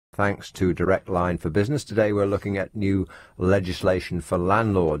Thanks to Direct Line for Business. Today we're looking at new legislation for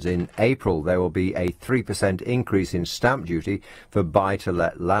landlords. In April there will be a 3% increase in stamp duty for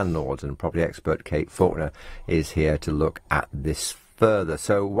buy-to-let landlords, and property expert Kate Faulkner is here to look at this further.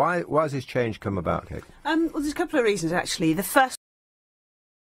 So why has this change come about, Kate? Well, there's a couple of reasons actually. The first,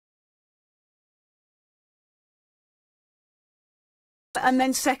 and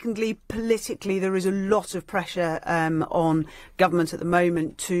then secondly, politically, there is a lot of pressure on government at the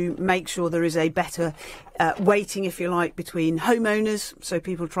moment to make sure there is a better weighting, if you like, between homeowners, so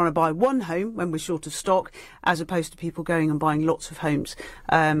people trying to buy one home when we're short of stock, as opposed to people going and buying lots of homes,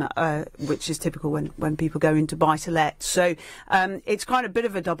 which is typical when people go into buy-to-let. So it's kind of a bit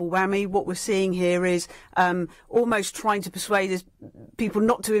of a double whammy. What we're seeing here is almost trying to persuade people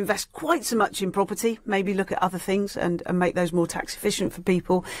not to invest quite so much in property, maybe look at other things and make those more tax efficient for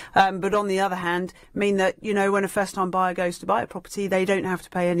people. But on the other hand, mean that, you know, when a first-time buyer goes to buy a property, they don't have to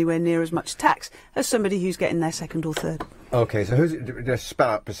pay anywhere near as much tax as somebody who's getting their second or third. OK, so just spell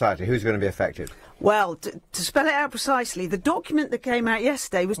out precisely who's going to be affected? Well, to spell it out precisely, the document that came out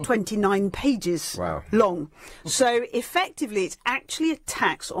yesterday was 29 pages long. So effectively, it's actually a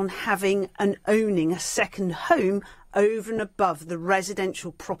tax on having and owning a second home over and above the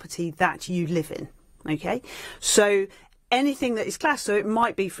residential property that you live in. OK, so anything that is classed, so it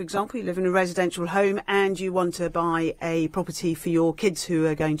might be, for example, you live in a residential home and you want to buy a property for your kids who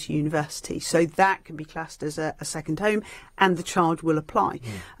are going to university. So that can be classed as a second home and the charge will apply.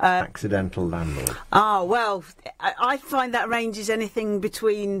 Accidental landlord. Well, I find that range is anything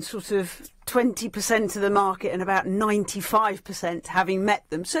between sort of 20% of the market and about 95% having met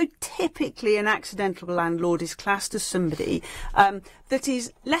them. So typically an accidental landlord is classed as somebody that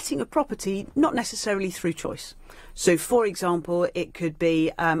is letting a property not necessarily through choice. So, for example, it could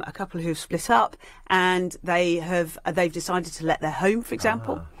be a couple who have split up and they've decided to let their home, for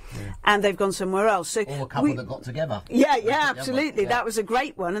example. And they've gone somewhere else. So or a couple that got together. Yeah, absolutely. That was a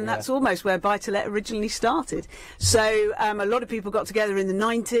great one, and that's almost where buy-to-let originally started. So a lot of people got together in the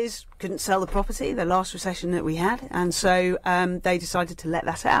 90s, couldn't sell the property, the last recession that we had, and so they decided to let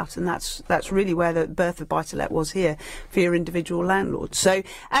that out, and that's really where the birth of buy-to-let was here for your individual landlord. So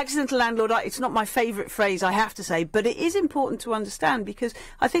accidental landlord, it's not my favourite phrase, I have to say, but it is important to understand, because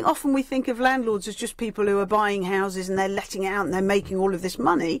I think often we think of landlords as just people who are buying houses and they're letting it out and they're making all of this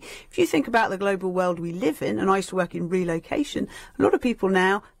money. If you think about the global world we live in, and I used to work in relocation, a lot of people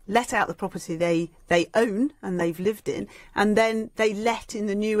now let out the property they own and they've lived in, and then they let in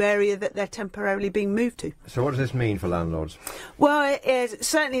the new area that they're temporarily being moved to. So what does this mean for landlords? Well,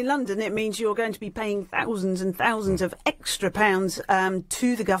 certainly in London it means you're going to be paying thousands and thousands of extra pounds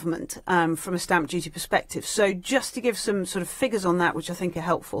to the government from a stamp duty perspective. So just to give some sort of figures on that, which I think are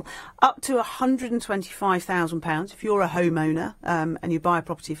helpful, up to £125,000 if you're a homeowner and you buy a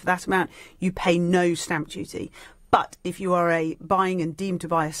property for that amount, you pay no stamp duty. But if you are buying and deemed to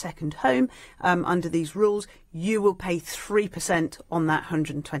buy a second home under these rules, you will pay 3% on that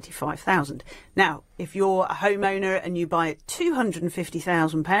 £125,000. Now, if you're a homeowner and you buy at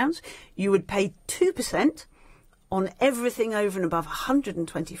 £250,000, you would pay 2% on everything over and above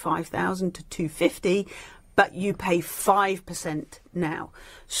 £125,000 to £250,000, but you pay 5% now.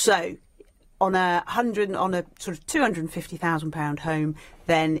 So on a sort of £250,000 home,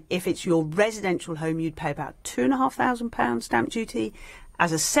 then if it's your residential home, you'd pay about £2,500 stamp duty.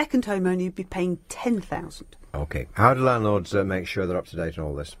 As a second homeowner, you'd be paying £10,000. OK. How do landlords make sure they're up to date on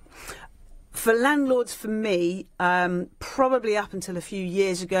all this? For landlords, for me, probably up until a few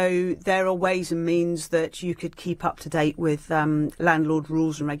years ago, there are ways and means that you could keep up to date with landlord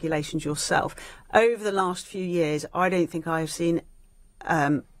rules and regulations yourself. Over the last few years, I don't think I have seen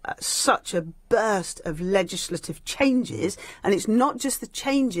such a burst of legislative changes, and it's not just the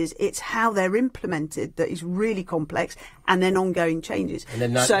changes, it's how they're implemented that is really complex, and then ongoing changes. And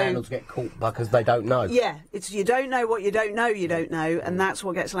then landlords get caught because they don't know. Yeah, it's you don't know what you don't know, and that's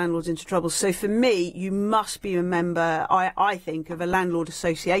what gets landlords into trouble. So for me, you must be a member, I think, of a landlord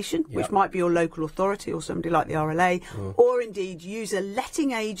association, which might be your local authority or somebody like the RLA, or indeed use a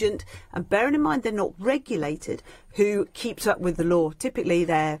letting agent, and bearing in mind they're not regulated, who keeps up with the law. Typically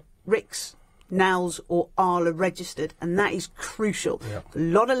they're RICS, NALS or ALA registered, and that is crucial. A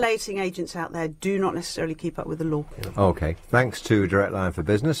lot of letting agents out there do not necessarily keep up with the law. OK. Thanks to Direct Line for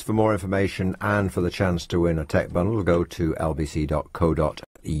Business. For more information and for the chance to win a tech bundle, go to lbc.co.uk.